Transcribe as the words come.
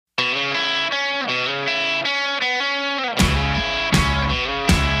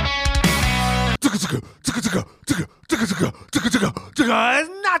Because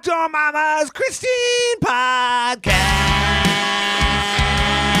Not Your Mama's Christian Podcast.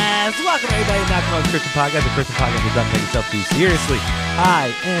 Welcome everybody to Not Your Mama's Christian Podcast, the Christian podcast that doesn't take itself too seriously.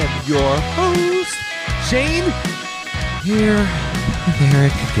 I am your host, Shane, here with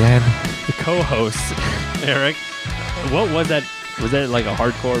Eric again. The co-host, Eric. What was that? Was that like a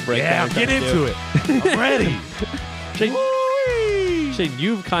hardcore breakdown? Yeah, get into it. I'm ready. Shane,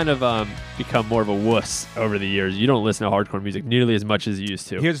 you've kind of become more of a wuss over the years. You don't listen to hardcore music nearly as much as you used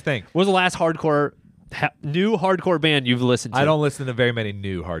to. Here's the thing. What was the last new hardcore band you've listened to? I don't listen to very many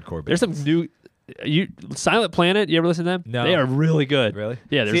new hardcore bands. There's some new... Silent Planet, you ever listen to them? No. They are really good. Really?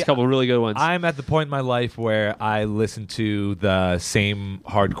 Yeah, there's a couple of really good ones. I'm at the point in my life where I listen to the same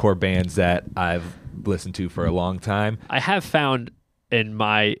hardcore bands that I've listened to for a long time. I have found in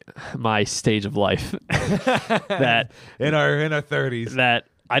my stage of life that in our 30s that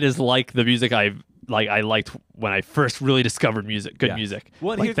I just like the music I liked when I first really discovered music, good music.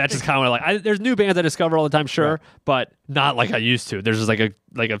 Well, like that's just kind of like there's new bands I discover all the time, sure, right, but not like I used to. There's just like a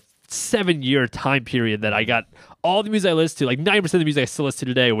 7-year time period that I got all the music I listened to, like 90% of the music I still listen to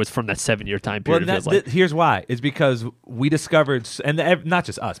today was from that 7-year time period. Well, here's why. It's because we discovered, and not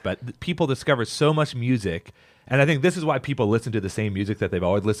just us, but people discovered so much music. And I think this is why people listen to the same music that they've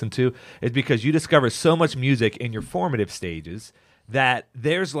always listened to, is because you discover so much music in your formative stages that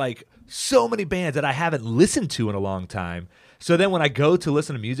there's like so many bands that I haven't listened to in a long time. So then when I go to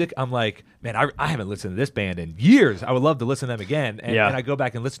listen to music, I'm like, man, I haven't listened to this band in years. I would love to listen to them again. And I go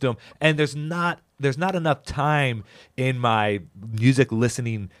back and listen to them. And there's not enough time in my music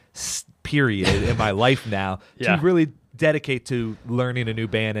listening period in my life now to really dedicate to learning a new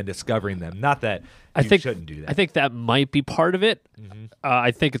band and discovering them. Not that I shouldn't do that. I think that might be part of it. Mm-hmm.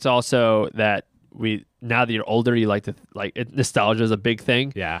 I think it's also that now that you're older, you nostalgia is a big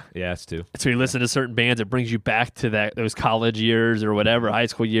thing. Yeah, it's too. So you listen to certain bands, it brings you back to those college years or whatever, high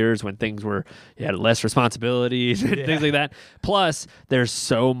school years when things were, you had less responsibilities and things like that. Plus, there's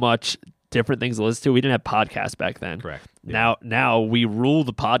so much different things to listen to. We didn't have podcasts back then. Correct. Yeah. Now we rule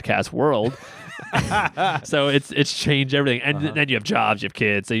the podcast world. So it's changed everything. And then you have jobs, you have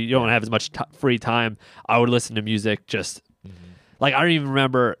kids, so you don't have as much free time. I would listen to music just like, I don't even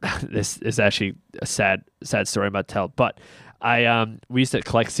remember. This is actually a sad story I'm about to tell. But we used to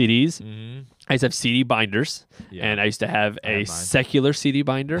collect CDs. Mm-hmm. I used to have CD binders, and I used to have a secular CD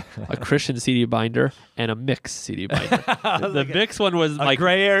binder, a Christian CD binder, and a mix CD binder. The mix one was like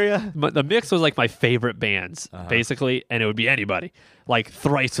gray area. The mix was like my favorite bands, basically, and it would be anybody. Like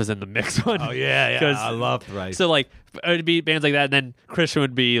Thrice was in the mix one. Oh yeah, I love Thrice. So like it would be bands like that, and then Christian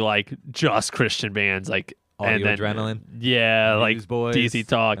would be like just Christian bands, like. Audio Adrenaline, like Newsboys. DC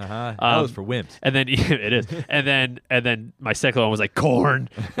Talk. That was for wimps. And then it is. And then my second one was like Korn.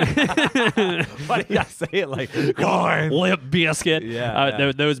 Why do you say it like Korn? Limp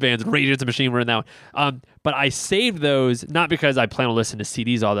Bizkit. Those bands. Rage Against the Machine were in that one. But I saved those not because I plan on listening to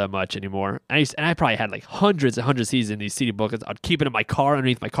CDs all that much anymore. And I probably had like hundreds and hundreds of CDs in these CD booklets. I'd keep it in my car,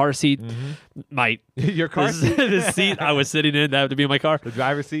 underneath my car seat. Mm-hmm. Your car seat? The seat I was sitting in, that would be in my car. The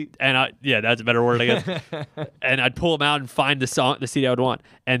driver's seat? And that's a better word, I guess. And I'd pull them out and find the CD I would want.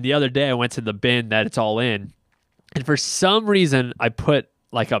 And the other day I went to the bin that it's all in. And for some reason, I put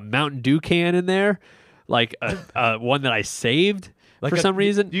like a Mountain Dew can in there, like a one that I saved. Like for some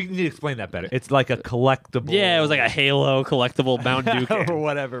reason. You need to explain that better. It's like a collectible. Yeah, it was like a Halo collectible Mountain Dew can. For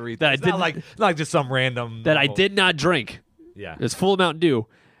whatever reason. That it's not like just some random. That I did not drink. Yeah. It was full of Mountain Dew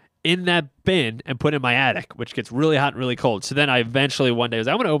in that bin and put in my attic, which gets really hot and really cold. So then I eventually one day was,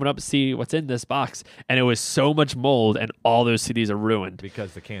 I want to open up and see what's in this box. And it was so much mold and all those CDs are ruined.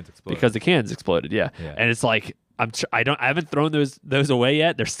 Because the cans exploded. Yeah. And it's like, I haven't thrown those away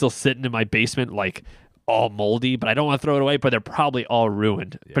yet. They're still sitting in my basement, like, all moldy, but I don't want to throw it away, but they're probably all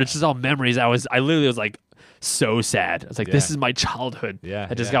ruined. Yeah. But it's just all memories. I literally was like so sad. It's like, this is my childhood. Yeah.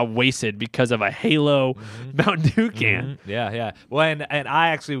 I just got wasted because of a Halo Mountain Dew can. Mm-hmm. Yeah. Well, and I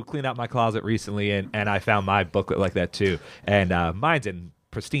actually cleaned out my closet recently and I found my booklet like that too. And mine's in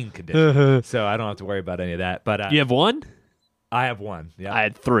pristine condition. So I don't have to worry about any of that. But you have one? I have one. Yeah, I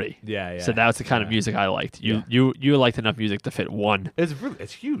had 3. Yeah. So that was the kind of music I liked. You liked enough music to fit one.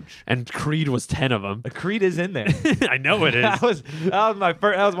 It's huge. And Creed was 10 of them. Creed is in there. I know it is. That was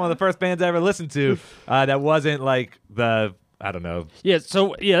one of the first bands I ever listened to. That wasn't like the, I don't know. Yeah.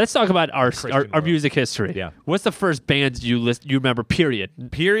 So let's talk about our music history. Yeah. What's the first bands you remember? Period.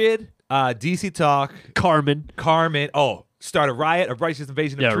 DC Talk. Carmen. Oh, Start a Riot, a Righteous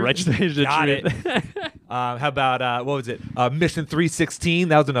Invasion of Truth. Righteous Invasion of Got Truth. it. How about what was it? Mission 316.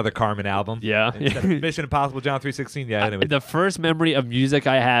 That was another Carmen album. Yeah. Instead of Mission Impossible, John 316. Yeah. Anyway. The first memory of music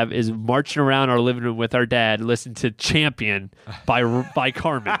I have is marching around our living room with our dad, listening to "Champion" by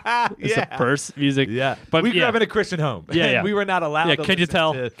Carmen. It's the first music. Yeah, but we grew up in a Christian home. Yeah, and yeah. we were not allowed. Yeah, to can you listen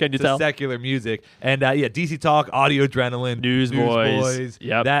tell? To, Can you to tell? secular music and DC Talk, Audio Adrenaline, Newsboys.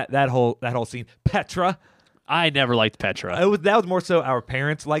 Yep. that whole scene. Petra. I never liked Petra. That was more so our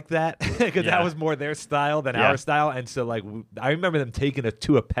parents like that because Yeah. that was more their style than our style, and so like I remember them taking us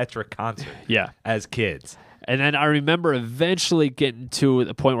to a Petra concert. Yeah. As kids. And then I remember eventually getting to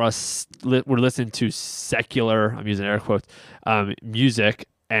the point where we're listening to secular, I'm using air quotes, music.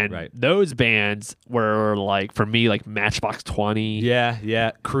 And those bands were like, for me, like Matchbox 20.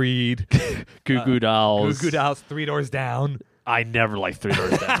 Yeah. Creed. Goo Goo Dolls. Goo Goo Dolls, Three Doors Down. I never liked Three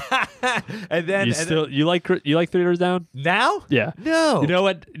Doors Down. And then you like Three Doors Down? Now? Yeah. No. You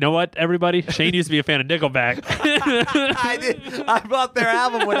know what, everybody? Shane used to be a fan of Nickelback. I did. I bought their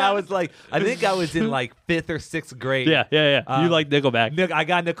album when I was like, I think I was in like 5th or 6th grade. Yeah. You like Nickelback. I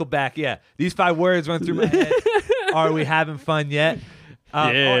got Nickelback, yeah. These 5 words went through my head. Are we having fun yet?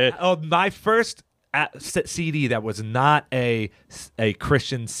 My first CD that was not a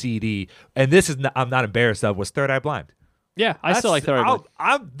Christian CD, and this is I'm not embarrassed of, was Third Eye Blind. Yeah, I still like Third Eye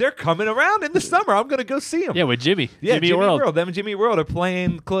Blind. They're coming around in the summer. I'm going to go see them. Yeah, with Jimmy. Yeah, Jimmy World. Them and Jimmy World are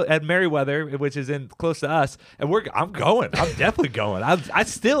playing at Merriweather, which is close to us, and I'm going. I'm definitely going. I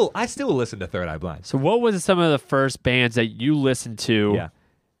still listen to Third Eye Blind. So, what was some of the first bands that you listened to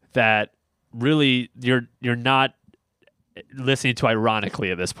that really you're not listening to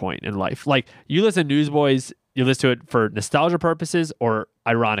ironically at this point in life? Like, you listen to Newsboys, you listen to it for nostalgia purposes or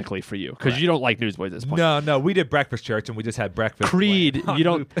ironically for you, because you don't like Newsboys at this point. No, we did Breakfast Church and we just had breakfast. Creed, you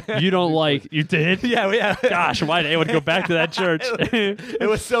don't like. You did? Yeah. Gosh, why did anyone go back to that church? It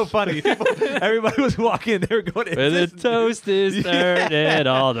was so funny. Everybody was walking. They were going. Where the toast is turned and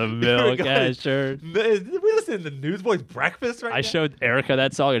all the milk has churned. Did we listen to Newsboys Breakfast right now? I showed Erica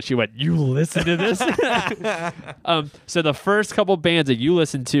that song and she went, "You listen to this?" So the first couple bands that you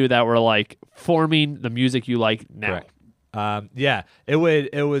listened to that were like forming the music you like now. Correct. It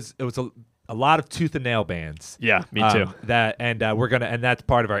was a lot of tooth and nail bands. Yeah, me too. And that's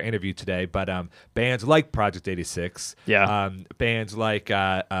part of our interview today. But bands like Project 86. Yeah. Bands like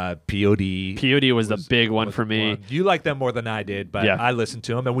POD. POD was the big one for me. You liked them more than I did, but I listened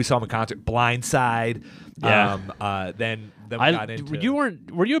to them and we saw them in concert. Blindside. Yeah. Then we got into.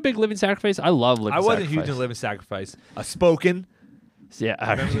 Were you a big Living Sacrifice? I love Living Sacrifice. I wasn't huge in Living Sacrifice. Spoken. Yeah,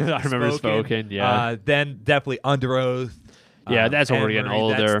 I remember Spoken. Yeah. Then definitely Under Oath. Yeah, that's when we're getting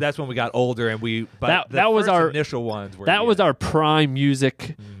older. That's when we got older, and we. But that was our initial ones. Was our prime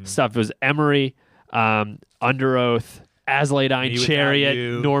music stuff. It was Emery, Under Oath, As Laid Dying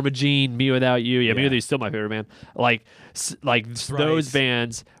Chariot, Norma Jean, Me Without You. Yeah, Me Without You is still my favorite band. Like those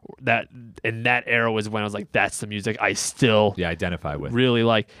bands that in that era was when I was like, that's the music I still identify with. Really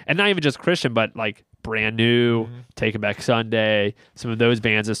like, and not even just Christian, but like Brand New, Taking Back Sunday. Some of those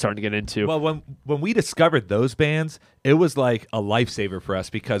bands are starting to get into. Well, when we discovered those bands, it was like a lifesaver for us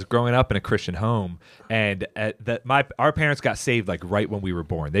because growing up in a Christian home, and our parents got saved like right when we were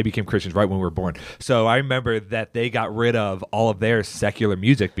born. They became Christians right when we were born. So I remember that they got rid of all of their secular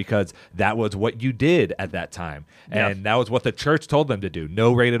music because that was what you did at that time, and that was what the church told them to do.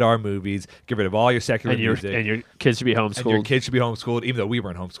 No rated R movies. Get rid of all your secular music, and your kids should be homeschooled. And your kids should be homeschooled, even though we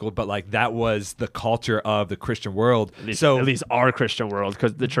weren't homeschooled. But like that was the culture of the Christian world. At least our Christian world,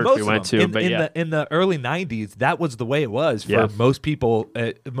 because the church we went to. In the early '90s, that was the way it was for most people,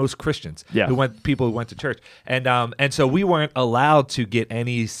 most Christians who went to church, and so we weren't allowed to get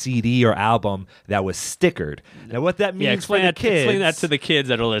any CD or album that was stickered. Now, what that means for the kids? Explain that to the kids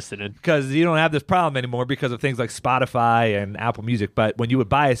that are listening, because you don't have this problem anymore because of things like Spotify and Apple Music. But when you would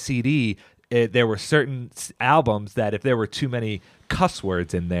buy a CD, there were certain albums that if there were too many cuss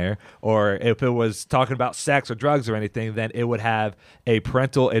words in there, or if it was talking about sex or drugs or anything, then it would have a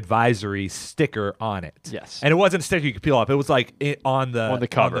parental advisory sticker on it. Yes. And it wasn't a sticker you could peel off. It was like on the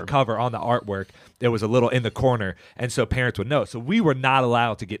cover, on the artwork. It was a little in the corner. And so parents would know. So we were not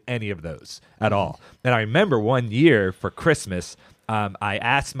allowed to get any of those at all. And I remember one year for Christmas, I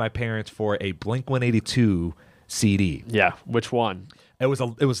asked my parents for a Blink-182 CD. Yeah. Which one? It was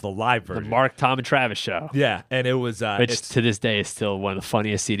the live version. The Mark, Tom, and Travis show. Yeah, and it was which to this day is still one of the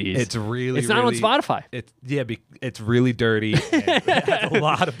funniest CDs. It's not on Spotify. It's really dirty. And it has a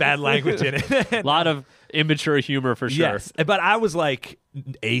lot of bad language in it. A lot of immature humor for sure. Yes, but I was like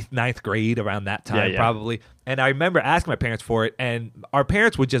 8th, 9th grade around that time probably, and I remember asking my parents for it, and our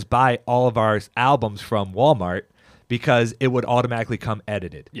parents would just buy all of our albums from Walmart because it would automatically come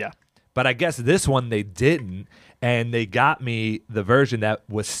edited. Yeah. But I guess this one they didn't, and they got me the version that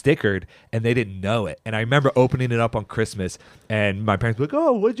was stickered, and they didn't know it. And I remember opening it up on Christmas, and my parents were like,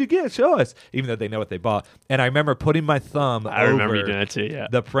 "Oh, what'd you get? Show us," even though they know what they bought. And I remember putting my thumb remember you over doing that too, yeah.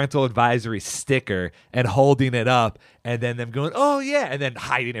 the parental advisory sticker and holding it up, and then them going, "Oh yeah," and then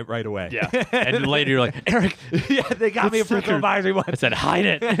hiding it right away. Yeah. And later you're like, Eric, yeah, they got me a parental advisory one. I said, hide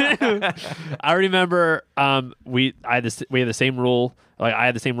it. I remember we had the same rule. Like I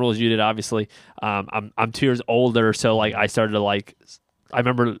had the same rule as you did, obviously. I'm 2 years older, so like I started to I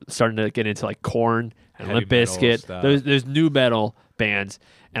remember starting to get into like Korn and Heavy Limp metal Bizkit, stuff. those new metal bands,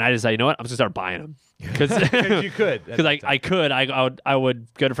 and I decided, you know what, I'm just gonna start buying them because You could. because I would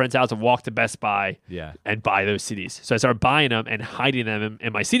go to friends' house and walk to Best Buy Yeah. and buy those CDs. So I started buying them and hiding them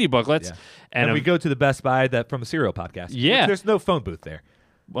in my CD booklets. Yeah. And And we go to the Best Buy that from a Serial podcast. Yeah. Which there's no phone booth there.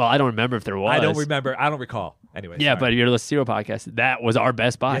 well, I don't remember if there was. I don't remember. I don't recall. Anyway. Yeah, sorry. but you're the Serial podcast. That was our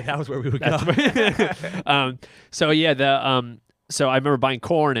Best Buy. Yeah, that was where we would go. So yeah, so I remember buying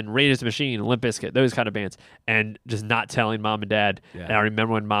Korn and Rage Against the Machine and Limp Bizkit, those kind of bands, and just not telling mom and dad. Yeah. And I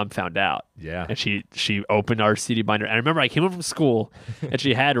remember when mom found out. Yeah. And she opened our CD binder. And I remember I came home from school and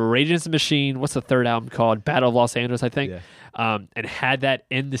she had Rage Against the Machine. What's the third album called? Battle of Los Angeles, I think. Yeah. And had that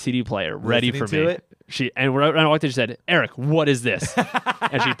in the CD player ready Listening for to me. it? And when I walked in, she said, "Eric, what is this?"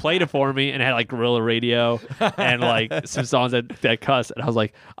 And she played it for me, and it had like Gorilla Radio and like some songs that cuss. And I was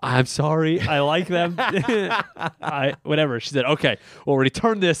like, "I'm sorry, I like them." Whatever. She said, "Okay, well,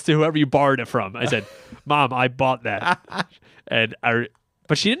 return this to whoever you borrowed it from." I said, "Mom, I bought that,"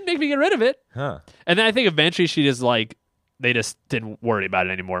 but she didn't make me get rid of it. Huh. And then I think eventually she just like. They just didn't worry about it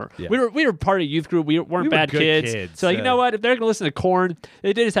anymore. Yeah. We were part of a youth group. We weren't were bad good kids, So like, you know what? If they're gonna listen to Korn,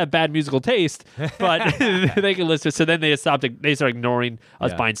 they did just have bad musical taste, but they can listen. So then they stopped. They started ignoring us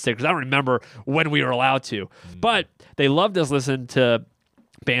Yeah. buying stickers. I don't remember when we were allowed to, but they loved us listening to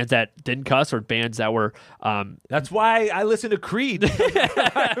bands that didn't cuss or bands that were. That's why I listen to Creed.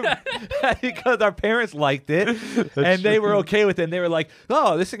 Because our parents liked it and they were okay with it. And they were like,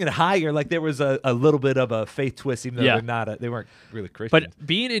 "Oh, this is getting higher." Like there was a little bit of a faith twist, even though Yeah. they weren't really Christian. But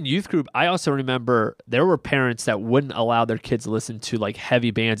being in youth group, I also remember there were parents that wouldn't allow their kids to listen to like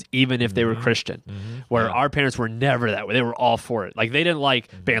heavy bands, even if they were Christian. Where our parents were never that way; they were all for it. Like they didn't like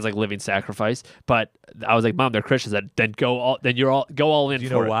bands like Living Sacrifice, but I was like, "Mom, they're Christians. Then go all in." Do you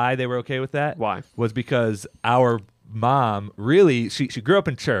know why they were okay with that? Why? Was because our mom really she grew up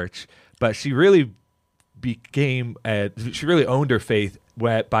in church, but she really she really owned her faith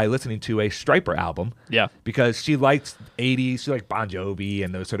by listening to a Stryper album. Yeah. Because she liked 80s, she liked Bon Jovi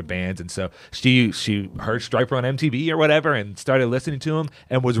and those sort of bands, and so she heard Stryper on MTV or whatever and started listening to them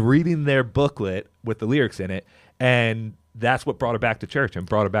and was reading their booklet with the lyrics in it, and that's what brought her back to church and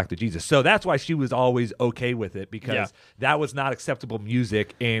brought her back to Jesus. So that's why she was always okay with it, because that was not acceptable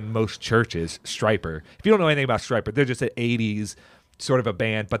music in most churches, Stryper. If you don't know anything about Stryper, they're just an 80s sort of a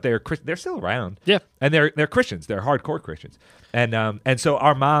band, but they're still around. Yeah. And they're Christians. They're hardcore Christians. And so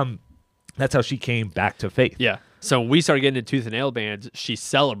our mom, that's how she came back to faith. Yeah. So when we started getting into tooth and nail bands, she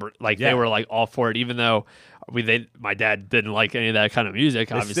celebrated. Like they were like all for it, even though my dad didn't like any of that kind of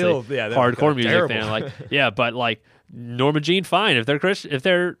music. Obviously, still, they were hardcore music. terrible. Fan, like but like Norma Jean, fine. If they're Christian, if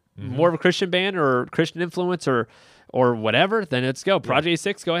they're more of a Christian band or Christian influence or whatever, then let's go. Project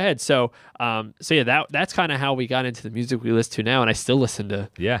 6, go ahead. So that's kind of how we got into the music we listen to now, and I still listen to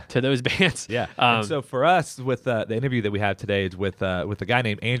those bands. Yeah. And so for us, with the interview that we have today is with a guy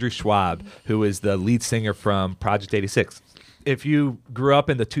named Andrew Schwab, who is the lead singer from Project 86. If you grew up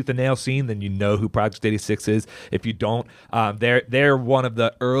in the tooth and nail scene, then you know who Project 86 is. If you don't, they're one of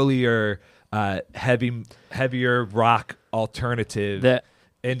the earlier heavier rock alternative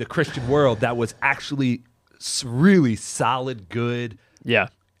in the Christian world that was actually really solid, good,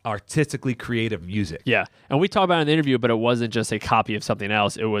 artistically creative music. Yeah, and we talked about it in the interview, but it wasn't just a copy of something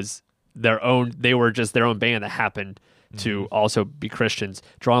else. It was their own. They were just their own band that happened to also be Christians.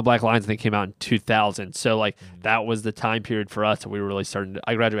 Drawing Black Lines, I think, came out in 2000. So like that was the time period for us, and we were really starting.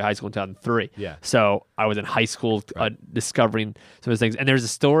 I graduated high school in 2003. Yeah. So I was in high school discovering some of those things. And there's a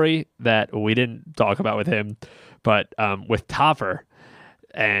story that we didn't talk about with him, but with Topper.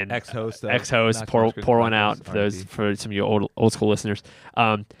 And ex-host, pour one out for some of you old school listeners.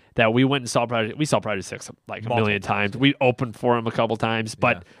 That we went and saw Project 6 like a million times. We opened for him a couple times,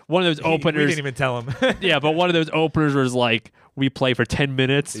 but one of those openers we didn't even tell him. Yeah, but one of those openers was like we play for 10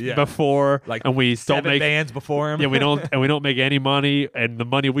 minutes before, like, and we don't make bands before him. Yeah, we don't make any money, and the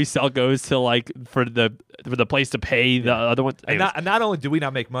money we sell goes to like for the place to pay the other one. And not only do we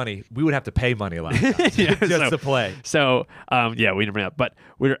not make money, we would have to pay money a lot of times just to play. So we didn't bring it up, but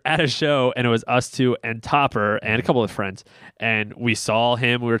we were at a show, and it was us two and Topper and a couple of friends, and we saw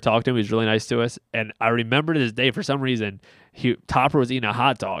him. We were talked to him. He was really nice to us. And I remember to this day, for some reason, Topper was eating a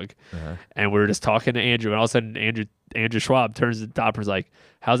hot dog, and we were just talking to Andrew, and all of a sudden Andrew Schwab turns to Topper and is like,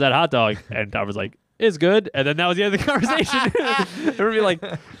 "How's that hot dog?" And Topper's like, "It's good." And then that was the end of the conversation. And we're like,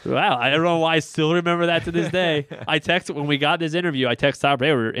 wow, I don't know why I still remember that to this day. When we got this interview, I texted Topper,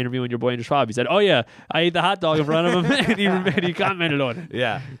 "Hey, we're interviewing your boy Andrew Schwab." He said, "Oh yeah, I ate the hot dog in front of him," and he commented on it.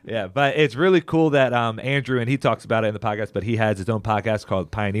 Yeah. But it's really cool that Andrew, and he talks about it in the podcast, but he has his own podcast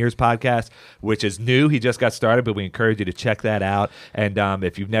called Pioneers Podcast, which is new. He just got started, but we encourage you to check that out. And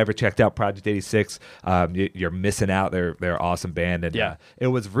if you've never checked out Project 86, you're missing out. They're an awesome band. And it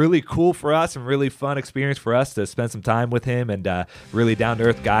was really cool for us and really fun experience for us to spend some time with him, and really down to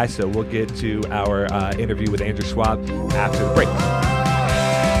earth guy. So we'll get to our interview with Andrew Schwab after the break.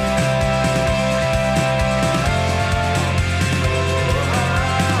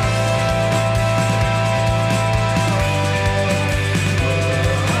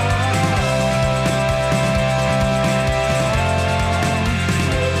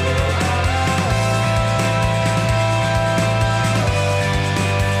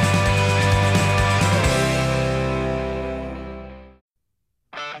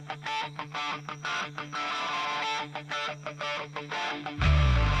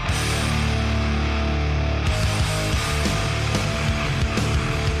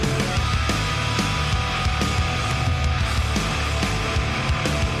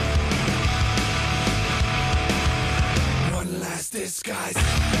 Disguise.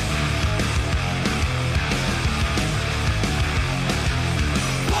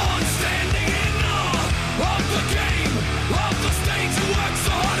 Born standing in awe of the game, of the stage who works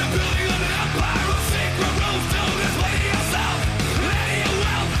so hard at building an empire of secret rules. Don't display yourself, any your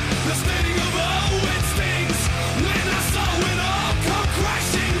wealth. The sting of it stings. When I saw it all come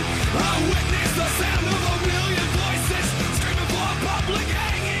crashing, I witnessed the sound of a million voices screaming for a public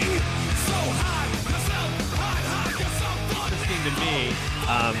hanging. So hide yourself, hide yourself. To me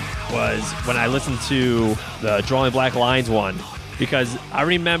was when I listened to the Drawing Black Lines one, because I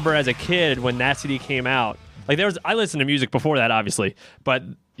remember as a kid when that CD came out, like I listened to music before that obviously, but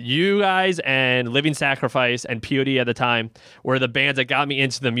you guys and Living Sacrifice and POD at the time were the bands that got me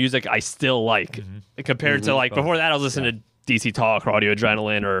into the music I still like, compared to like before that I was listening to DC Talk or Audio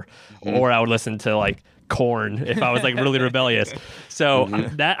Adrenaline or I would listen to like Korn if I was like really rebellious. So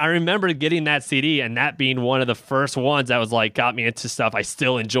that I remember getting that CD and that being one of the first ones that was like got me into stuff I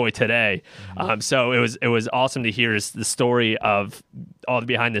still enjoy today. So it was awesome to hear the story of all the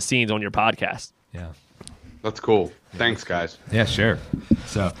behind the scenes on your podcast. Yeah. That's cool. Thanks, guys. Yeah, sure.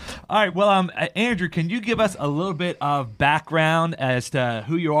 So, all right. Well, Andrew, can you give us a little bit of background as to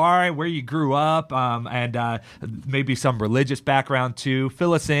who you are, where you grew up, and maybe some religious background too?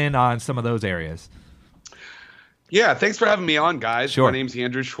 Fill us in on some of those areas. Yeah, thanks for having me on, guys. Sure. My name's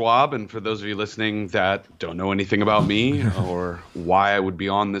Andrew Schwab, and for those of you listening that don't know anything about me or why I would be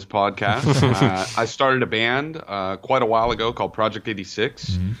on this podcast, I started a band quite a while ago called Project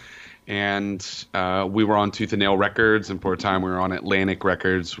 86, and we were on Tooth and Nail Records, and for a time we were on Atlantic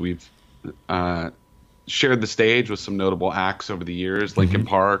Records. We've shared the stage with some notable acts over the years, Linkin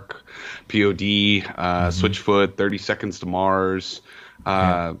Park, POD, Switchfoot, 30 Seconds to Mars,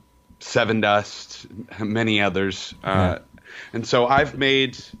 Seven Dust, many others. And so I've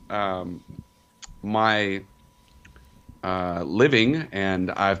made my living, and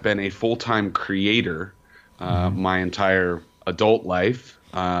I've been a full-time creator my entire adult life,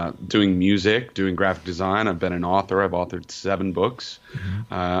 doing music, doing graphic design. I've been an author. I've authored 7 books.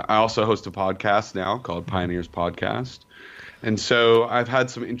 I also host a podcast now called Pioneers Podcast. And so I've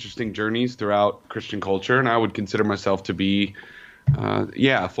had some interesting journeys throughout Christian culture, and I would consider myself to be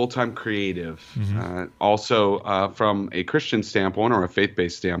a full-time creative. Also, from a Christian standpoint or a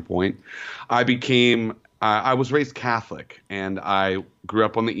faith-based standpoint, I was raised Catholic, and I grew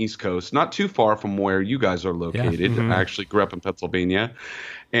up on the East Coast, not too far from where you guys are located. I actually grew up in Pennsylvania,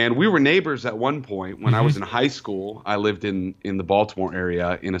 and we were neighbors at one point. When I was in high school, I lived in the Baltimore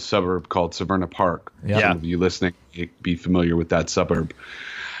area in a suburb called Severna Park. Some of you listening may be familiar with that suburb.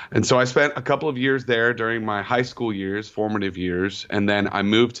 And so I spent a couple of years there during my high school years, formative years, and then I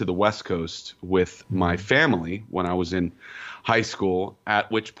moved to the West Coast with my family when I was in high school,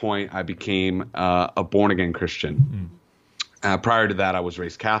 at which point I became a born-again Christian. Prior to that, I was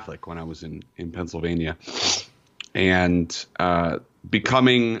raised Catholic when I was in Pennsylvania. And I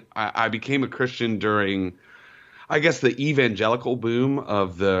became a Christian during, I guess, the evangelical boom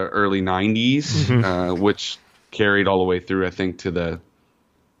of the early 90s, which carried all the way through, I think, to the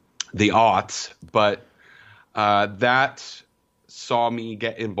aughts, but that saw me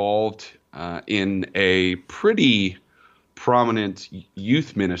get involved in a pretty prominent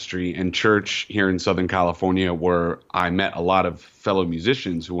youth ministry and church here in Southern California where I met a lot of fellow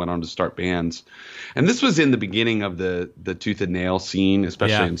musicians who went on to start bands. And this was in the beginning of the Tooth and Nail scene,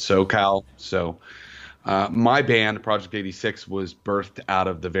 especially in SoCal. So my band, Project 86, was birthed out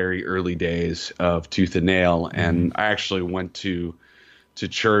of the very early days of Tooth and Nail. And I actually went to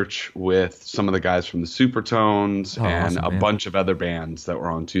church with some of the guys from the Supertones and awesome, a bunch of other bands that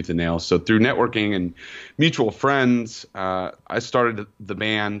were on Tooth and Nail. So through networking and mutual friends, I started the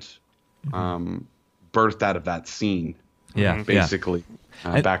band, birthed out of that scene. Basically.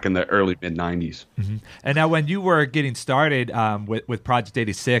 Back in the early mid 90s. And now, when you were getting started with Project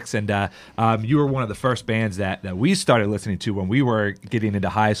 86, and you were one of the first bands that we started listening to when we were getting into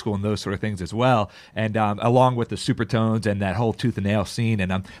high school and those sort of things as well, and along with the Supertones and that whole Tooth and Nail scene.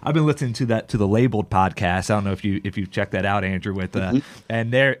 And I've been listening to the Labeled podcast. I don't know if you've checked that out, Andrew.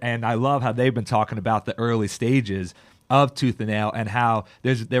 And I love how they've been talking about the early stages of Tooth and Nail and how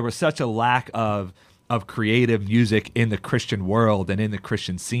there was such a lack of creative music in the Christian world and in the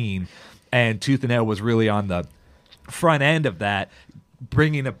Christian scene, and Tooth and Nail was really on the front end of that,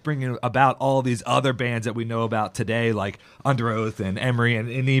 bringing about all these other bands that we know about today, like Under Oath and Emery, and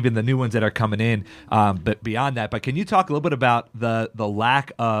even the new ones that are coming in. But beyond that, can you talk a little bit about the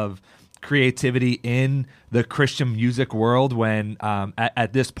lack of creativity in the Christian music world when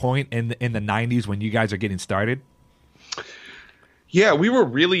at this point in the 90s when you guys are getting started? Yeah, we were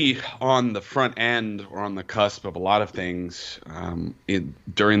really on the front end or on the cusp of a lot of things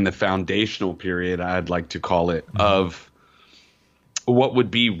during the foundational period, I'd like to call it, of what would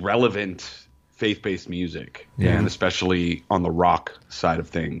be relevant faith-based music, and especially on the rock side of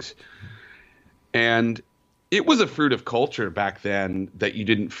things. And it was a fruit of culture back then that you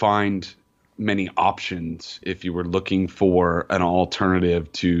didn't find many options if you were looking for an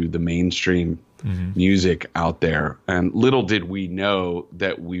alternative to the mainstream music out there. And little did we know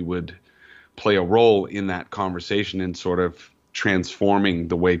that we would play a role in that conversation in sort of transforming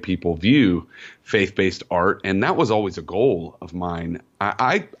the way people view faith-based art. And that was always a goal of mine.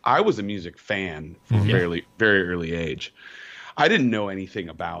 I was a music fan from a very early age. I didn't know anything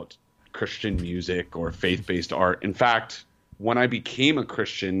about Christian music or faith-based art. In fact, when I became a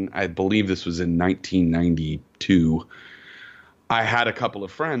Christian, I believe this was in 1992, I had a couple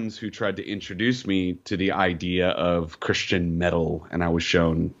of friends who tried to introduce me to the idea of Christian metal, and I was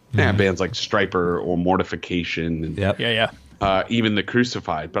shown bands like Stryper or Mortification, and even The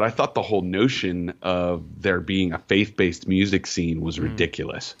Crucified. But I thought the whole notion of there being a faith-based music scene was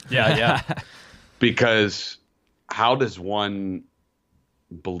ridiculous. Because how does one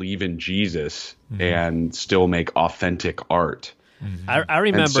believe in Jesus and still make authentic art? I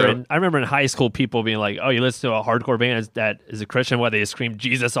remember in high school people being like, "Oh, you listen to a hardcore band that is a Christian? Why they scream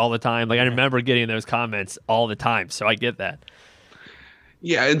Jesus all the time?" Like I remember getting those comments all the time. So I get that.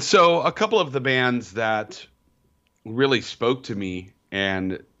 Yeah, and so a couple of the bands that really spoke to me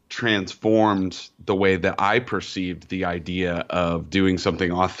and transformed the way that I perceived the idea of doing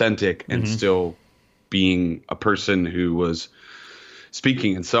something authentic and still being a person who was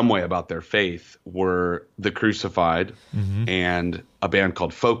speaking in some way about their faith were The Crucified and a band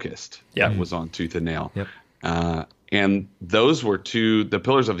called Focused that was on Tooth and Nail. And those were the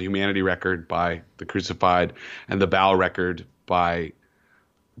Pillars of Humanity record by The Crucified and the Bow record by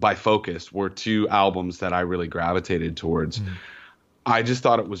Focused were two albums that I really gravitated towards. I just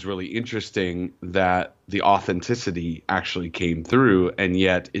thought it was really interesting that the authenticity actually came through, and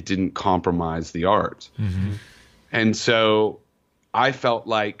yet it didn't compromise the art. And so I felt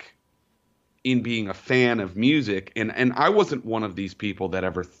like in being a fan of music, and I wasn't one of these people that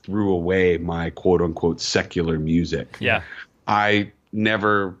ever threw away my quote unquote secular music. I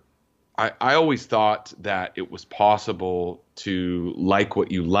always thought that it was possible to like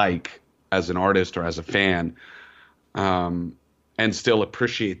what you like as an artist or as a fan, and still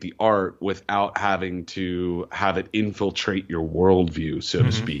appreciate the art without having to have it infiltrate your worldview, so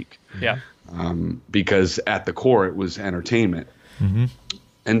to speak. Because at the core, it was entertainment.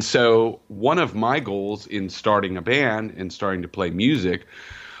 And so one of my goals in starting a band and starting to play music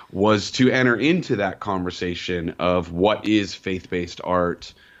was to enter into that conversation of what is faith-based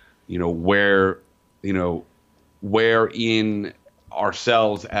art, where in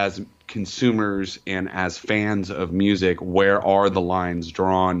ourselves as consumers and as fans of music, where are the lines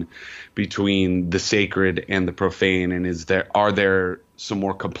drawn between the sacred and the profane, and are there some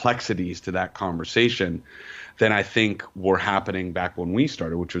more complexities to that conversation than I think were happening back when we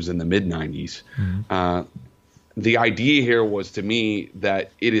started, which was in the mid-90s. The idea here was, to me,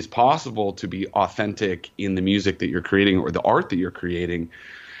 that it is possible to be authentic in the music that you're creating or the art that you're creating,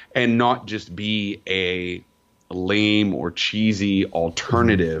 and not just be a lame or cheesy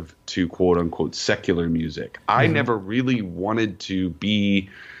alternative to quote unquote secular music. I never really wanted to be,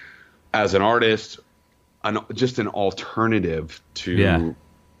 as an artist, just an alternative to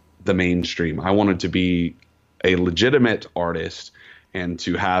the mainstream. I wanted to be a legitimate artist and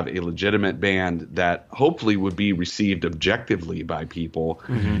to have a legitimate band that hopefully would be received objectively by people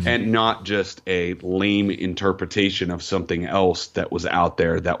and not just a lame interpretation of something else that was out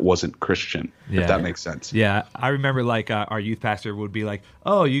there that wasn't Christian, if that makes sense. Yeah, I remember like our youth pastor would be like,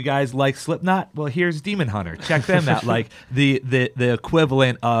 "Oh, you guys like Slipknot? Well, here's Demon Hunter. Check them out." Like the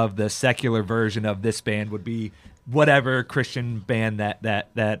equivalent of the secular version of this band would be whatever Christian band that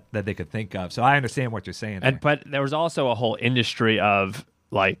they could think of. So I understand what you're saying. But there was also a whole industry of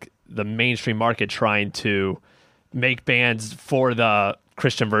like the mainstream market trying to make bands for the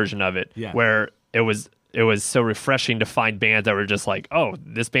Christian version of it, where it was so refreshing to find bands that were just like, oh,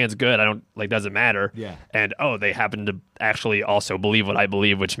 this band's good. I don't like, doesn't matter. Yeah. And oh, they happen to actually also believe what I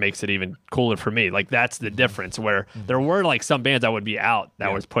believe, which makes it even cooler for me. Like that's the difference, where there were like some bands that would be out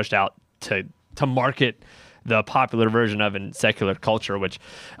that was pushed out to market the popular version of in secular culture, which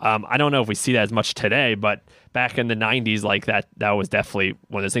I don't know if we see that as much today, but back in the 90s, like that was definitely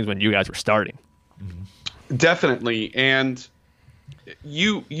one of those things when you guys were starting. Definitely. And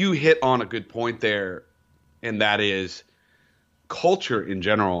you hit on a good point there, and that is culture in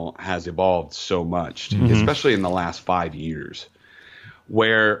general has evolved so much, especially in the last 5 years,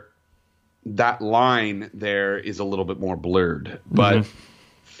 where that line there is a little bit more blurred. But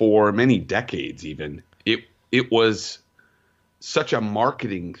for many decades even, it was such a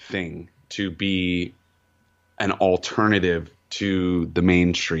marketing thing to be an alternative to the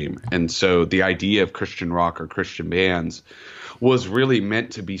mainstream. And so the idea of Christian rock or Christian bands was really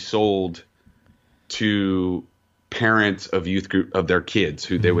meant to be sold to parents of youth group of their kids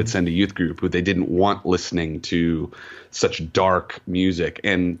who they would send to youth group, who they didn't want listening to such dark music.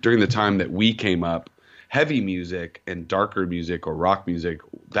 And during the time that we came up, heavy music and darker music or rock music,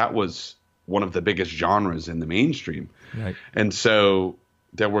 that was one of the biggest genres in the mainstream. Right. And so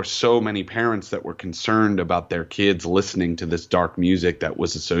there were so many parents that were concerned about their kids listening to this dark music that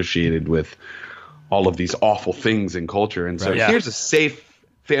was associated with all of these awful things in culture. And so here's a safe,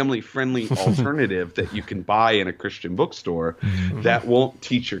 family-friendly alternative that you can buy in a Christian bookstore that won't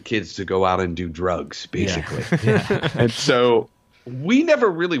teach your kids to go out and do drugs, basically. And so we never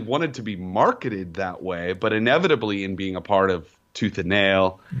really wanted to be marketed that way, but inevitably in being a part of Tooth and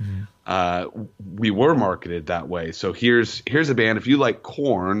Nail, we were marketed that way. So here's a band. If you like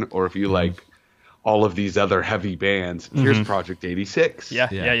Korn, or if you like all of these other heavy bands, here's Project 86.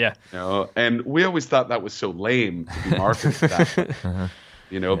 Yeah. You know, and we always thought that was so lame to be marketed that way.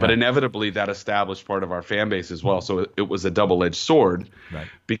 You know, but inevitably that established part of our fan base as well. So it was a double-edged sword,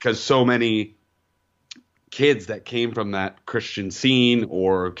 because so many kids that came from that Christian scene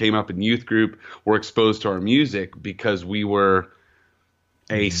or came up in youth group were exposed to our music because we were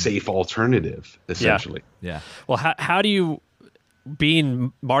a safe alternative, essentially. Well, how do you,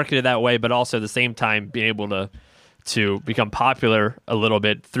 being marketed that way, but also at the same time being able to become popular a little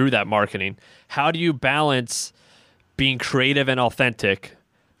bit through that marketing, how do you balance being creative and authentic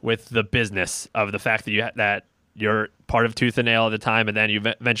with the business of the fact that that you're part of Tooth and Nail at the time, and then you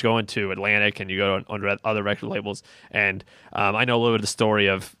eventually go into Atlantic and you go on other record labels? And I know a little bit of the story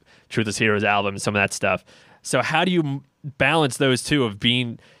of Truth is Heroes album and some of that stuff. So how do you balance those two of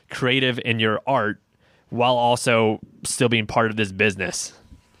being creative in your art while also still being part of this business?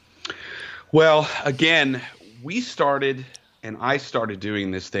 Well, again, I started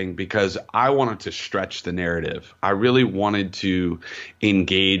doing this thing because I wanted to stretch the narrative. I really wanted to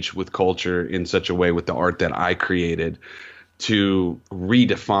engage with culture in such a way with the art that I created to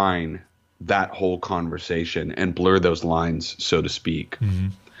redefine that whole conversation and blur those lines, so to speak.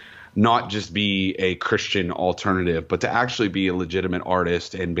 Not just be a Christian alternative, but to actually be a legitimate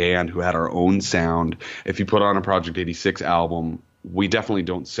artist and band who had our own sound. If you put on a Project 86 album, we definitely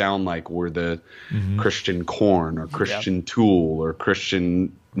don't sound like we're the Christian Korn or Christian Tool or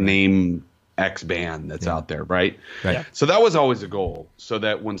Christian name X band that's out there, right? So that was always a goal, so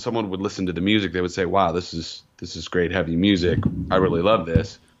that when someone would listen to the music, they would say, wow, this is great heavy music. I really love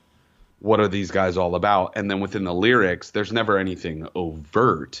this. What are these guys all about? And then within the lyrics, there's never anything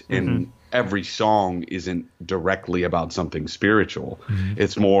overt, and every song isn't directly about something spiritual.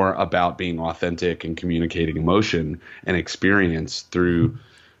 It's more about being authentic and communicating emotion and experience through,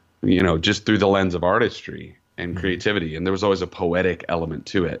 just through the lens of artistry and creativity. And there was always a poetic element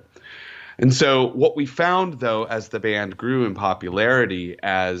to it. And so what we found, though, as the band grew in popularity,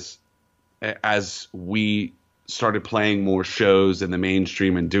 as we started playing more shows in the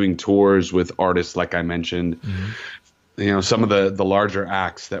mainstream and doing tours with artists like I mentioned, some of the larger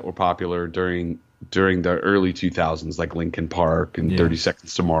acts that were popular during the early 2000s, like Linkin Park and 30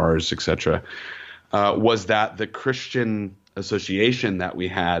 Seconds to Mars, etc., was that the Christian association that we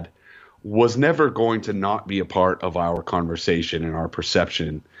had was never going to not be a part of our conversation and our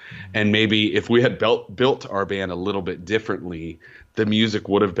perception. And maybe if we had built our band a little bit differently, the music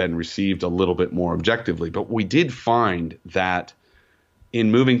would have been received a little bit more objectively. But we did find that in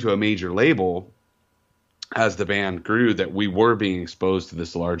moving to a major label, as the band grew, that we were being exposed to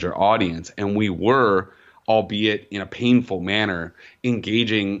this larger audience, and we were, albeit in a painful manner,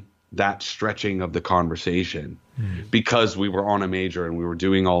 engaging that stretching of the conversation because we were on a major and we were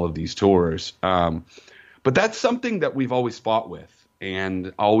doing all of these tours. But that's something that we've always fought with,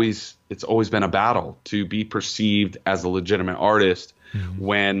 and it's always been a battle to be perceived as a legitimate artist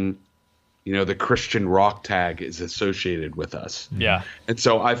when the Christian rock tag is associated with us. Yeah. And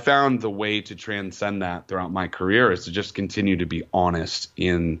so I found the way to transcend that throughout my career is to just continue to be honest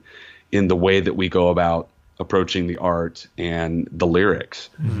in the way that we go about approaching the art and the lyrics.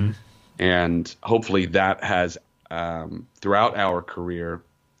 And hopefully that has, throughout our career,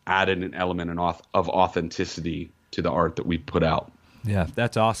 added an element of authenticity to the art that we put out. Yeah,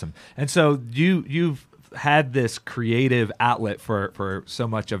 that's awesome. And so you've had this creative outlet for so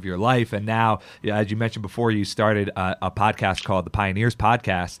much of your life, and now, as you mentioned before, you started a podcast called the Pioneers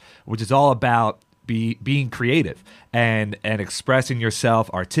Podcast, which is all about being creative and expressing yourself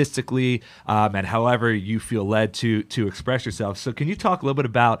artistically, and however you feel led to express yourself. So can you talk a little bit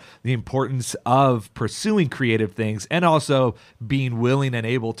about the importance of pursuing creative things and also being willing and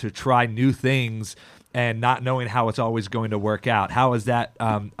able to try new things and not knowing how it's always going to work out? How has that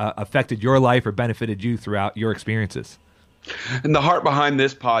affected your life or benefited you throughout your experiences? And the heart behind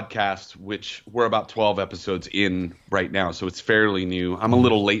this podcast, which we're about 12 episodes in right now, so it's fairly new. I'm a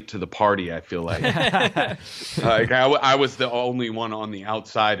little late to the party, I feel like. I was the only one on the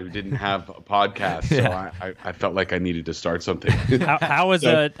outside who didn't have a podcast, so I felt like I needed to start something. How was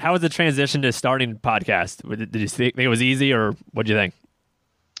the transition to starting a podcast? Did you think it was easy, or what do you think?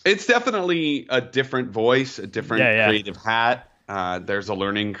 It's definitely a different voice, a different creative hat. There's a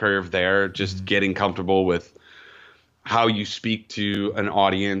learning curve there, just getting comfortable with how you speak to an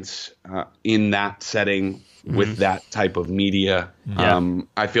audience in that setting with that type of media.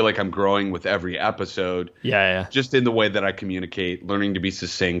 I feel like I'm growing with every episode. Just in the way that I communicate, learning to be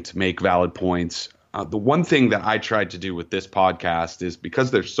succinct, make valid points. The one thing that I tried to do with this podcast is,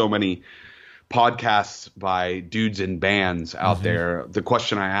 because there's so many podcasts by dudes in bands out there, the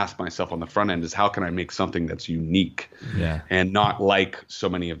question I ask myself on the front end is, how can I make something that's unique and not like so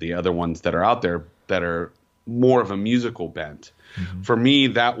many of the other ones that are out there that are more of a musical bent? For me,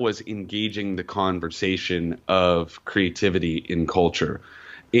 that was engaging the conversation of creativity in culture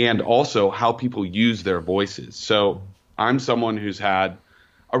and also how people use their voices. So I'm someone who's had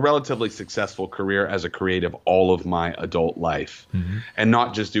a relatively successful career as a creative all of my adult life, and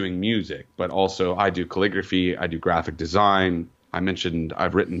not just doing music, but also I do calligraphy, I do graphic design. I mentioned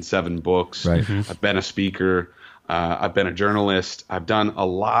I've written 7 books. I've been a speaker. I've been a journalist. I've done a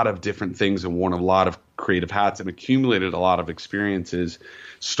lot of different things and worn a lot of creative hats and accumulated a lot of experiences,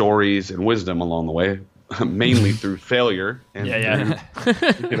 stories, and wisdom along the way, mainly through failure and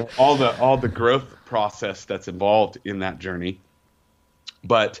through, all the growth process that's involved in that journey.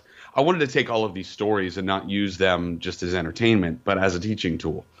 But I wanted to take all of these stories and not use them just as entertainment, but as a teaching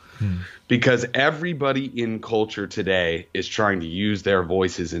tool. Because everybody in culture today is trying to use their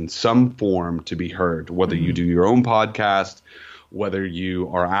voices in some form to be heard, whether you do your own podcast, whether you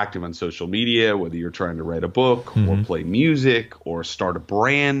are active on social media, whether you're trying to write a book or play music or start a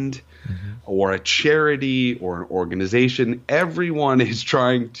brand or a charity or an organization. Everyone is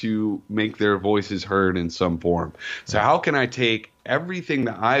trying to make their voices heard in some form. So how can I take everything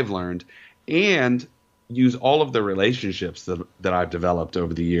that I've learned and use all of the relationships that I've developed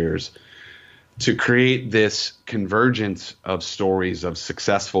over the years to create this convergence of stories of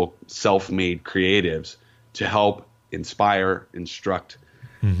successful self-made creatives to help inspire, instruct,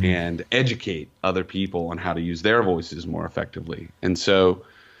 and educate other people on how to use their voices more effectively. And so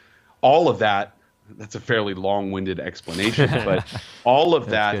all of that's a fairly long-winded explanation, but all of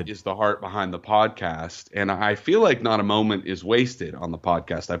that is the heart behind the podcast. And I feel like not a moment is wasted on the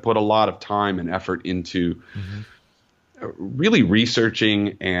podcast. I put a lot of time and effort into really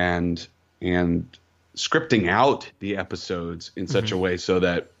researching and scripting out the episodes in such a way so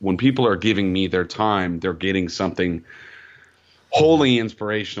that when people are giving me their time, they're getting something wholly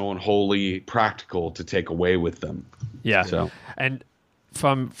inspirational and wholly practical to take away with them. And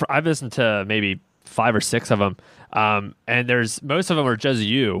I've listened to maybe 5 or 6 of them. And most of them are just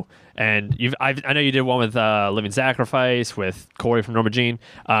you. And I know you did one with Living Sacrifice with Corey from Norma Jean.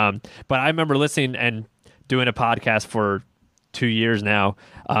 But I remember listening and doing a podcast for 2 years now.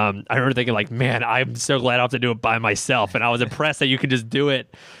 I remember thinking like, man, I'm so glad I don't have to do it by myself. And I was impressed that you could just do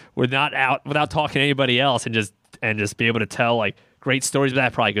it without talking to anybody else and just be able to tell like great stories. But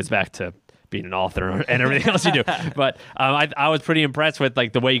that probably goes back to being an author and everything else you do. But I was pretty impressed with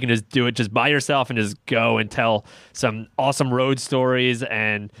like the way you can just do it just by yourself and just go and tell some awesome road stories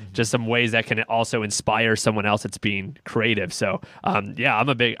and just some ways that can also inspire someone else that's being creative. So yeah,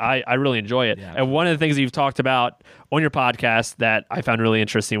 I really enjoy it. Yeah. And one of the things you've talked about on your podcast that I found really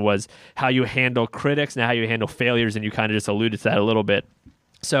interesting was how you handle critics and how you handle failures. And you kind of just alluded to that a little bit.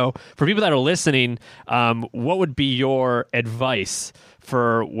 So for people that are listening, what would be your advice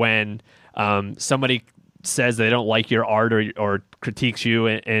for when somebody says they don't like your art or critiques you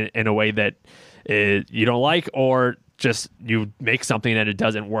in a way that you don't like, or just you make something and it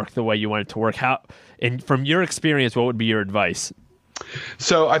doesn't work the way you want it to work? And from your experience, what would be your advice?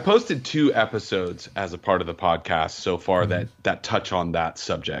 So I posted 2 episodes as a part of the podcast so far that touch on that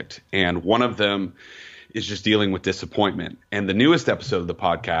subject. And one of them is just dealing with disappointment. And the newest episode of the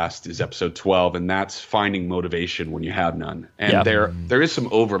podcast is episode 12, and that's finding motivation when you have none. And there is some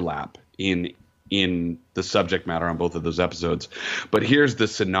overlap in the subject matter on both of those episodes. But here's the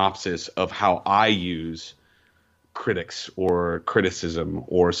synopsis of how I use critics or criticism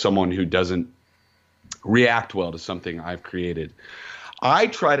or someone who doesn't react well to something I've created. I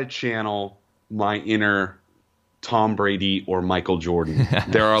try to channel my inner Tom Brady or Michael Jordan.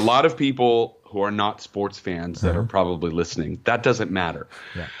 There are a lot of people who are not sports fans that are probably listening. That doesn't matter.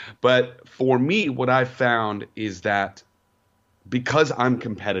 Yeah. But for me, what I've found is that because I'm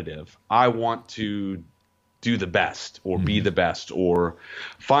competitive, I want to do the best or be the best or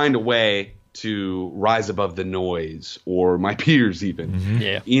find a way to rise above the noise or my peers even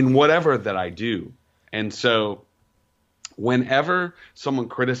in whatever that I do. And so whenever someone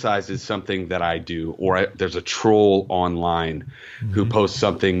criticizes something that I do, or there's a troll online who posts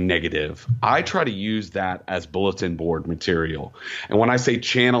something negative, I try to use that as bulletin board material. And when I say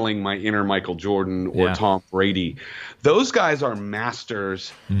channeling my inner Michael Jordan or Tom Brady, those guys are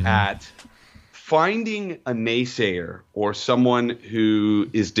masters at finding a naysayer or someone who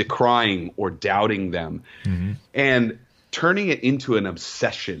is decrying or doubting them and turning it into an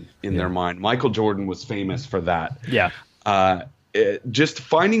obsession in their mind. Michael Jordan was famous for that. Yeah. Just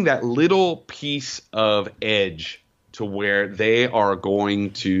finding that little piece of edge to where they are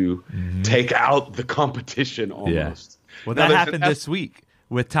going to take out the competition almost. Well, that happened this week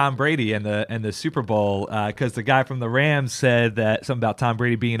with Tom Brady and the Super Bowl, because the guy from the Rams said that something about Tom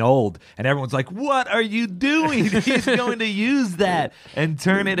Brady being old, and everyone's like, "What are you doing? He's going to use that and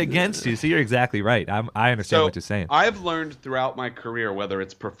turn it against you." So you're exactly right. I understand what you're saying. I've learned throughout my career, whether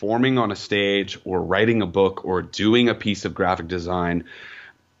it's performing on a stage or writing a book or doing a piece of graphic design,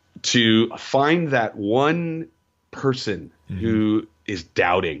 to find that one person who is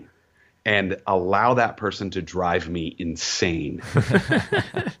doubting and allow that person to drive me insane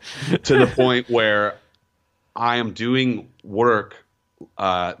to the point where I am doing work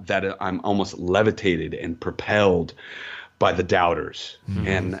that I'm almost levitated and propelled by the doubters.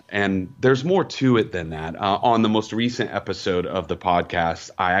 And there's more to it than that. On the most recent episode of the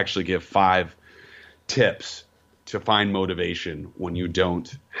podcast, I actually give 5 tips to find motivation when you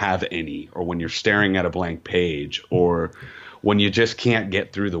don't have any, or when you're staring at a blank page, or when you just can't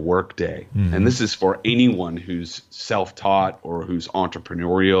get through the workday. And this is for anyone who's self-taught or who's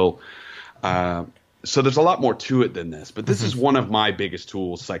entrepreneurial. So there's a lot more to it than this. But this is one of my biggest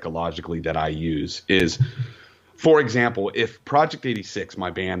tools psychologically that I use is, for example, if Project 86, my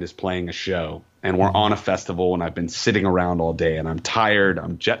band, is playing a show and we're on a festival and I've been sitting around all day and I'm tired,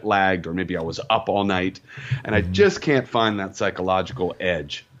 I'm jet lagged, or maybe I was up all night and I just can't find that psychological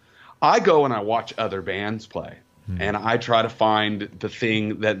edge, I go and I watch other bands play. And I try to find the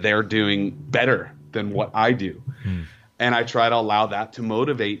thing that they're doing better than what I do. And I try to allow that to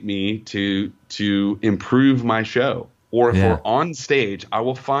motivate me to improve my show. Or if we're on stage, I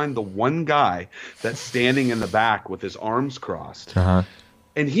will find the one guy that's standing in the back with his arms crossed.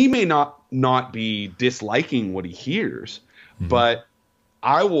 And he may not be disliking what he hears, but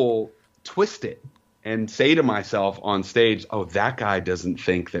I will twist it and say to myself on stage, oh, that guy doesn't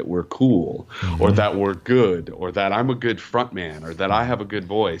think that we're cool, or that we're good, or that I'm a good front man, or that I have a good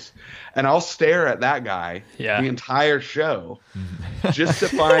voice. And I'll stare at that guy the entire show just to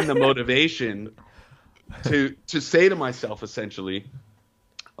find the motivation to say to myself, essentially,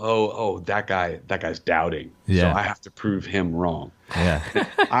 that guy's doubting. Yeah. So I have to prove him wrong. Yeah.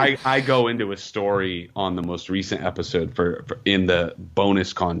 I go into a story on the most recent episode for in the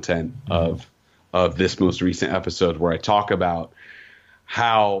bonus content of this most recent episode, where I talk about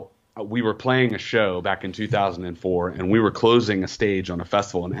how we were playing a show back in 2004, and we were closing a stage on a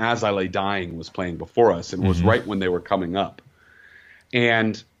festival, and As I Lay Dying was playing before us, and it was right when they were coming up.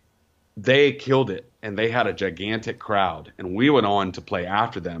 And they killed it, and they had a gigantic crowd, and we went on to play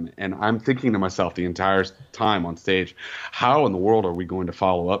after them. And I'm thinking to myself the entire time on stage, how in the world are we going to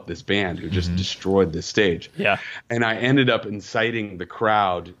follow up this band who just destroyed this stage? Yeah. And I ended up inciting the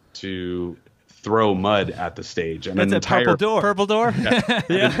crowd to throw mud at the stage, and That's an a Purple Door. Purple Door. an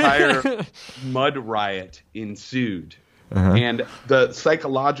entire mud riot ensued. And the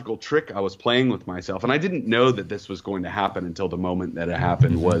psychological trick I was playing with myself, and I didn't know that this was going to happen until the moment that it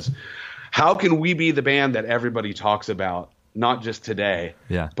happened, was how can we be the band that everybody talks about, not just today,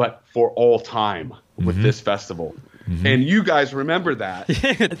 but for all time with this festival? And you guys remember that.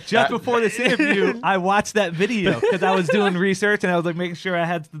 Just before this interview, I watched that video because I was doing research and I was like making sure I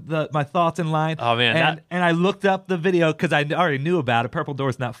had my thoughts in line. Oh, man, And I looked up the video because I already knew about it. Purple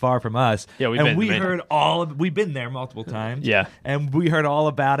Door's not far from us. Yeah, we heard we've been there multiple times. Yeah. And we heard all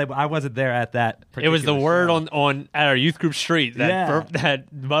about it, but I wasn't there at that. It was the particular word show. on at our youth group street that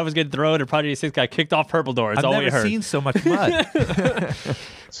that mud was getting thrown and Project 86 got kicked off Purple Door. It's I've all we never heard. seen so much mud.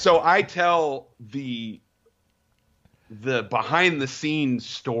 So I tell the behind the scenes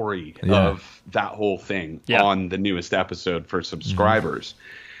story of that whole thing on the newest episode for subscribers.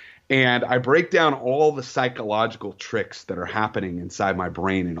 And I break down all the psychological tricks that are happening inside my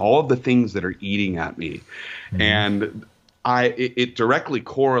brain and all of the things that are eating at me. And it directly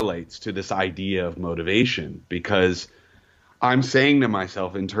correlates to this idea of motivation, because I'm saying to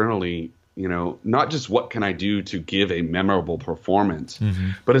myself internally, you know, not just what can I do to give a memorable performance,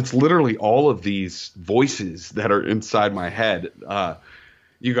 but it's literally all of these voices that are inside my head.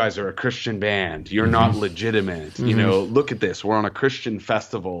 You guys are a Christian band. You're not legitimate. You know, look at this. We're on a Christian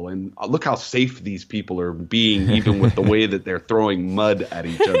festival, and look how safe these people are being, even with the way that they're throwing mud at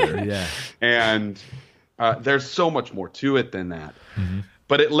each other. Yeah. And there's so much more to it than that.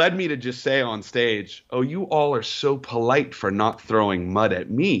 But it led me to just say on stage, oh, you all are so polite for not throwing mud at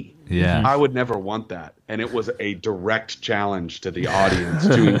me. Yeah. I would never want that. And it was a direct challenge to the audience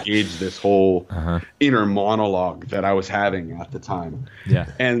to engage this whole inner monologue that I was having at the time. Yeah.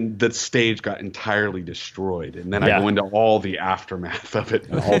 And the stage got entirely destroyed. And then I go into all the aftermath of it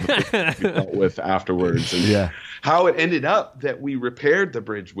and all the things we dealt with afterwards. And how it ended up that we repaired the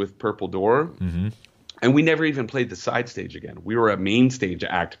bridge with Purple Door. And we never even played the side stage again. We were a main stage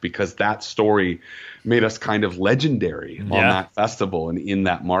act because that story made us kind of legendary on that festival and in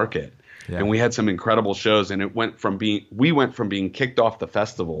that market. And we had some incredible shows, and we went from being kicked off the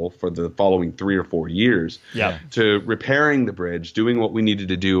festival for the following 3 or 4 years to repairing the bridge, doing what we needed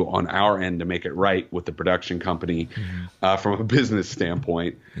to do on our end to make it right with the production company from a business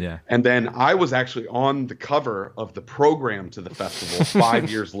standpoint. And then I was actually on the cover of the program to the festival 5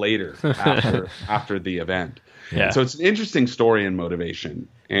 years later after the event. So it's an interesting story in motivation.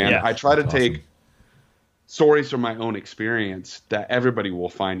 And I try to take stories from my own experience that everybody will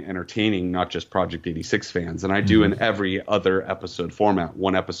find entertaining, not just Project 86 fans. And I do in every other episode format.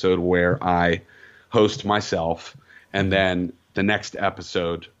 One episode where I host myself, and then the next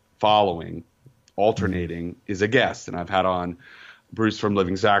episode following, alternating, is a guest. And I've had on Bruce from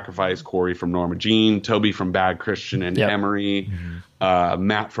Living Sacrifice, Corey from Norma Jean, Toby from Bad Christian and Emery,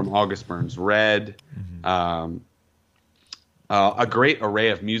 Matt from August Burns Red, a great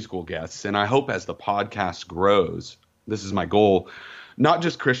array of musical guests. And I hope as the podcast grows, this is my goal, not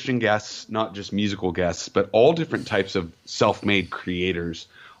just Christian guests, not just musical guests, but all different types of self-made creators,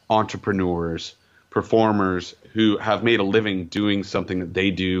 entrepreneurs, performers who have made a living doing something that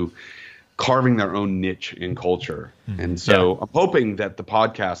they do, carving their own niche in culture. And so I'm hoping that the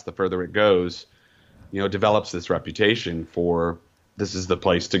podcast, the further it goes, you know, develops this reputation for this is the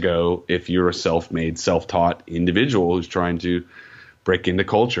place to go if you're a self-made, self-taught individual who's trying to break into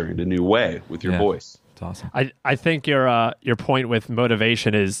culture in a new way with your voice. It's awesome. I think your point with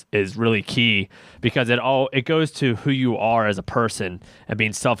motivation is really key, because it goes to who you are as a person and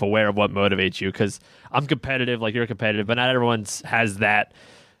being self-aware of what motivates you. Because I'm competitive, like you're competitive, but not everyone has that.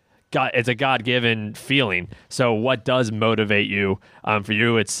 It's a God-given feeling. So what does motivate you? For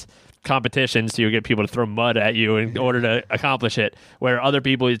you, it's competitions, so you get people to throw mud at you in order to accomplish it. Where other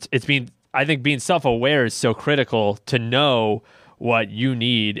people, I think being self-aware is so critical to know what you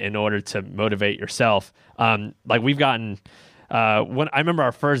need in order to motivate yourself. Like we've gotten when I remember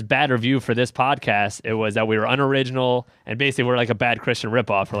our first bad review for this podcast, it was that we were unoriginal and basically we're like a bad Christian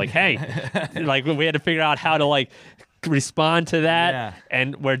ripoff. We're like, hey, like we had to figure out how to like respond to that, Yeah.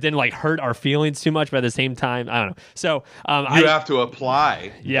 and where it didn't like hurt our feelings too much, but at the same time, I don't know. So You have to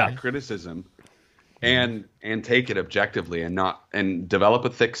apply Yeah. that criticism and take it objectively and develop a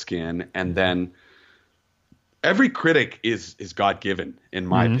thick skin, and then every critic is God given, in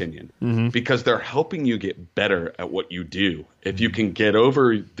my opinion, because they're helping you get better at what you do. If you can get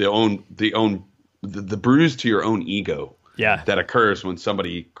over the bruise to your own ego Yeah. that occurs when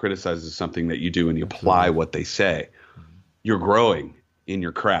somebody criticizes something that you do and you apply what they say, you're growing in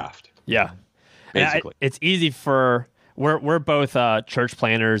your craft. Yeah. And Basically. it's easy for we're both church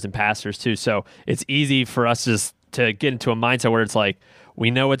planners and pastors too, so it's easy for us just to get into a mindset where it's like we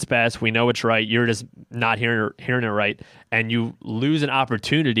know what's best, we know what's right. You're just not hearing it right, and you lose an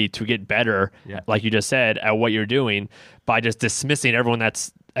opportunity to get better, like you just said, at what you're doing by just dismissing everyone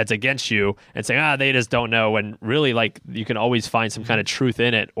that's against you and saying they just don't know. And really, like, you can always find some kind of truth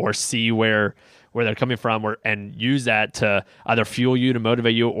in it or see where they're coming from, and use that to either fuel you, to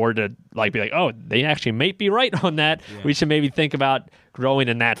motivate you, or to like be like, oh, they actually might be right on that. Yeah. We should maybe think about growing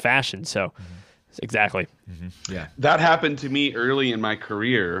in that fashion. So exactly. Yeah. That happened to me early in my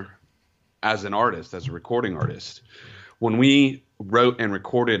career as an artist, as a recording artist. When we wrote and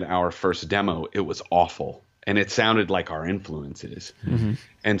recorded our first demo, it was awful. And it sounded like our influences.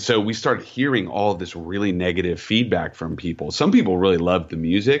 And so we started hearing all this really negative feedback from people. Some people really loved the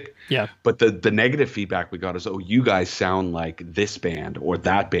music. Yeah. But the negative feedback we got is, oh, you guys sound like this band or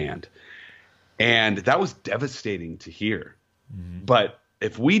that band. And that was devastating to hear. But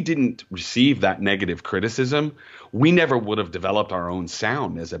if we didn't receive that negative criticism, we never would have developed our own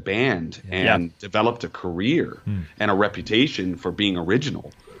sound as a band and developed a career and a reputation for being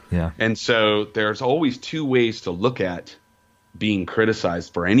original. Yeah. And so there's always two ways to look at being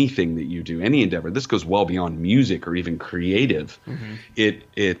criticized for anything that you do, any endeavor. This goes well beyond music or even creative.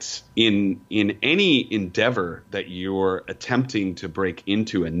 It's in any endeavor that you're attempting to break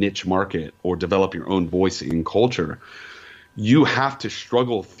into a niche market or develop your own voice in culture. You have to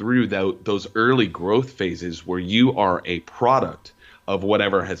struggle through those early growth phases where you are a product of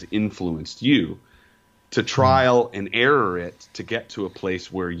whatever has influenced you, to trial and error it to get to a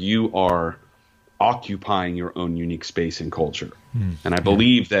place where you are occupying your own unique space in culture. And I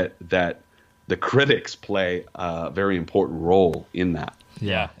believe that the critics play a very important role in that.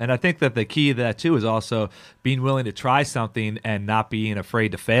 Yeah. And I think that the key to that too is also being willing to try something and not being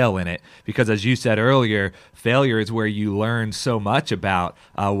afraid to fail in it. Because as you said earlier, failure is where you learn so much about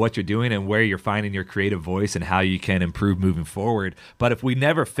what you're doing and where you're finding your creative voice and how you can improve moving forward. But if we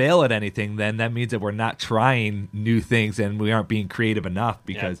never fail at anything, then that means that we're not trying new things and we aren't being creative enough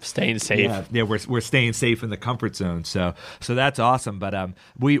because staying safe. Yeah, we're staying safe in the comfort zone. So that's awesome. But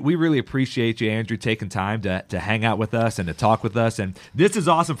we really appreciate you, Andrew, taking time to hang out with us and to talk with us. And this is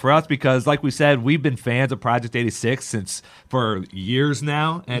awesome for us because, like we said, we've been fans of Project 86 for years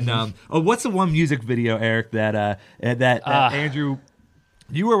now. And what's the one music video, Eric, that Andrew,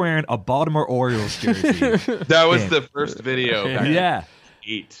 you were wearing a Baltimore Orioles jersey? That was the first video. Back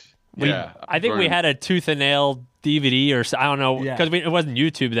in 8. I think we had a tooth and nail DVD or so, I don't know, because it wasn't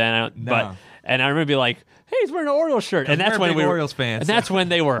YouTube then. No. And I remember being like, hey, he's wearing an Orioles shirt, and that's when we were Orioles fans. And that's when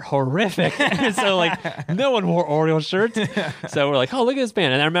they were horrific. And so like no one wore Orioles shirts. So we're like, oh, look at this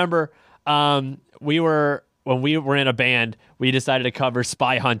band. And I remember when we were in a band, we decided to cover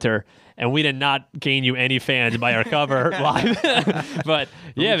Spy Hunter, and we did not gain you any fans by our cover live. But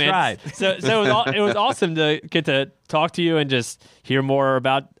yeah, man. Tried. So it was awesome to get to talk to you and just hear more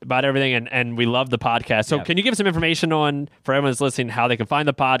about everything. And we love the podcast. So can you give some information for everyone that's listening, how they can find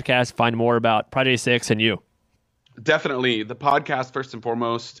the podcast, find more about Project 86 and you? Definitely. The podcast, first and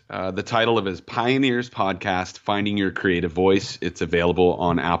foremost, the title of it is Pioneers Podcast, Finding Your Creative Voice. It's available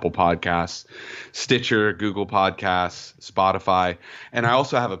on Apple Podcasts, Stitcher, Google Podcasts, Spotify. And I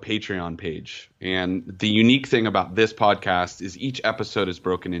also have a Patreon page. And the unique thing about this podcast is each episode is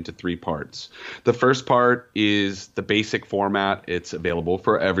broken into 3 parts. The first part is the basic format. It's available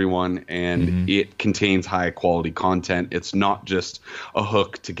for everyone, and it contains high quality content. It's not just a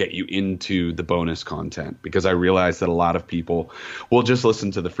hook to get you into the bonus content, because I realize that a lot of people will just listen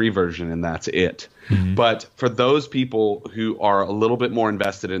to the free version and that's it. But for those people who are a little bit more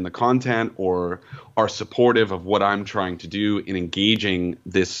invested in the content or are supportive of what I'm trying to do in engaging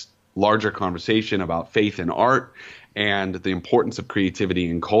this larger conversation about faith and art and the importance of creativity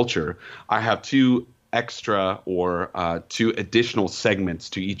and culture, I have 2 extra or 2 additional segments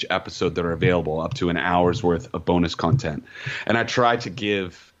to each episode that are available, up to an hour's worth of bonus content. And I try to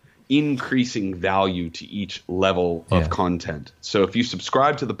give increasing value to each level of content. So if you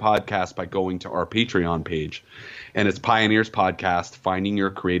subscribe to the podcast by going to our Patreon page, and it's Pioneers Podcast, Finding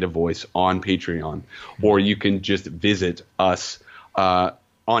Your Creative Voice on Patreon, or you can just visit us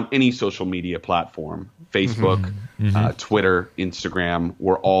on any social media platform, Facebook, Twitter, Instagram.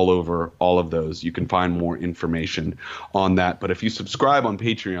 We're all over all of those. You can find more information on that. But if you subscribe on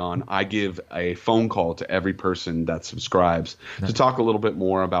Patreon, I give a phone call to every person that subscribes to talk a little bit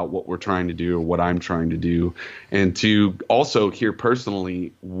more about what we're trying to do or what I'm trying to do, and to also hear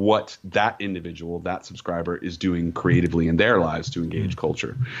personally what that individual, that subscriber, is doing creatively in their lives to engage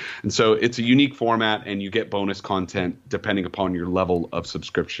culture. And so it's a unique format, and you get bonus content depending upon your level of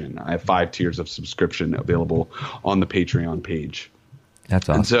subscription. I have 5 tiers of subscription available on the Patreon page. That's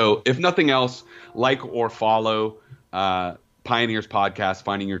awesome. And so if nothing else, like or follow Pioneers Podcast,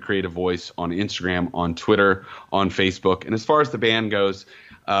 Finding Your Creative Voice on Instagram, on Twitter, on Facebook. And as far as the band goes,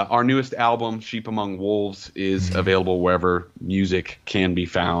 our newest album, Sheep Among Wolves, is available wherever music can be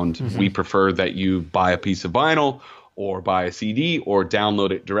found. We prefer that you buy a piece of vinyl or buy a CD or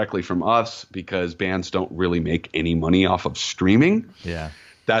download it directly from us, because bands don't really make any money off of streaming. Yeah.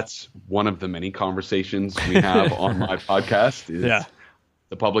 That's one of the many conversations we have on my podcast. Is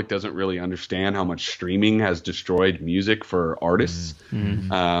the public doesn't really understand how much streaming has destroyed music for artists,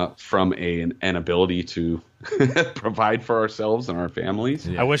 from an ability to provide for ourselves and our families.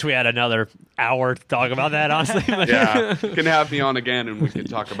 I wish we had another hour to talk about that, honestly. Yeah, you can have me on again, and we can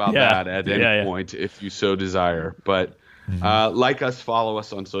talk about that at any point if you so desire. But like us, follow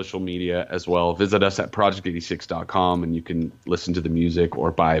us on social media as well. Visit us at project86.com, and you can listen to the music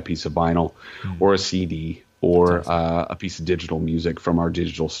or buy a piece of vinyl or a CD or a piece of digital music from our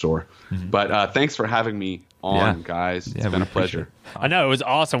digital store. But thanks for having me on, guys. It's been a pleasure. I know, it was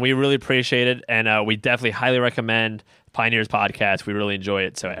awesome. We really appreciate it, and we definitely highly recommend Pioneers Podcast. We really enjoy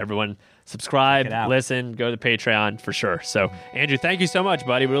it. So everyone subscribe, listen, go to the Patreon for sure. So Andrew, thank you so much,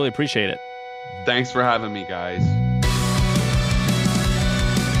 buddy. We really appreciate it. Thanks for having me, guys.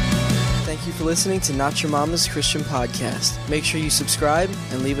 Thank you for listening to Not Your Mama's Christian Podcast. Make sure you subscribe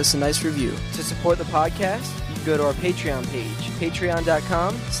and leave us a nice review. To support the podcast, you can go to our Patreon page,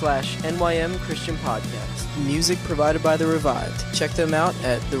 patreon.com/NYM Christian Podcast. Music provided by The Revived. Check them out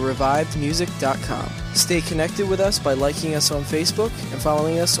at therevivedmusic.com. Stay connected with us by liking us on Facebook and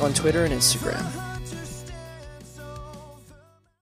following us on Twitter and Instagram.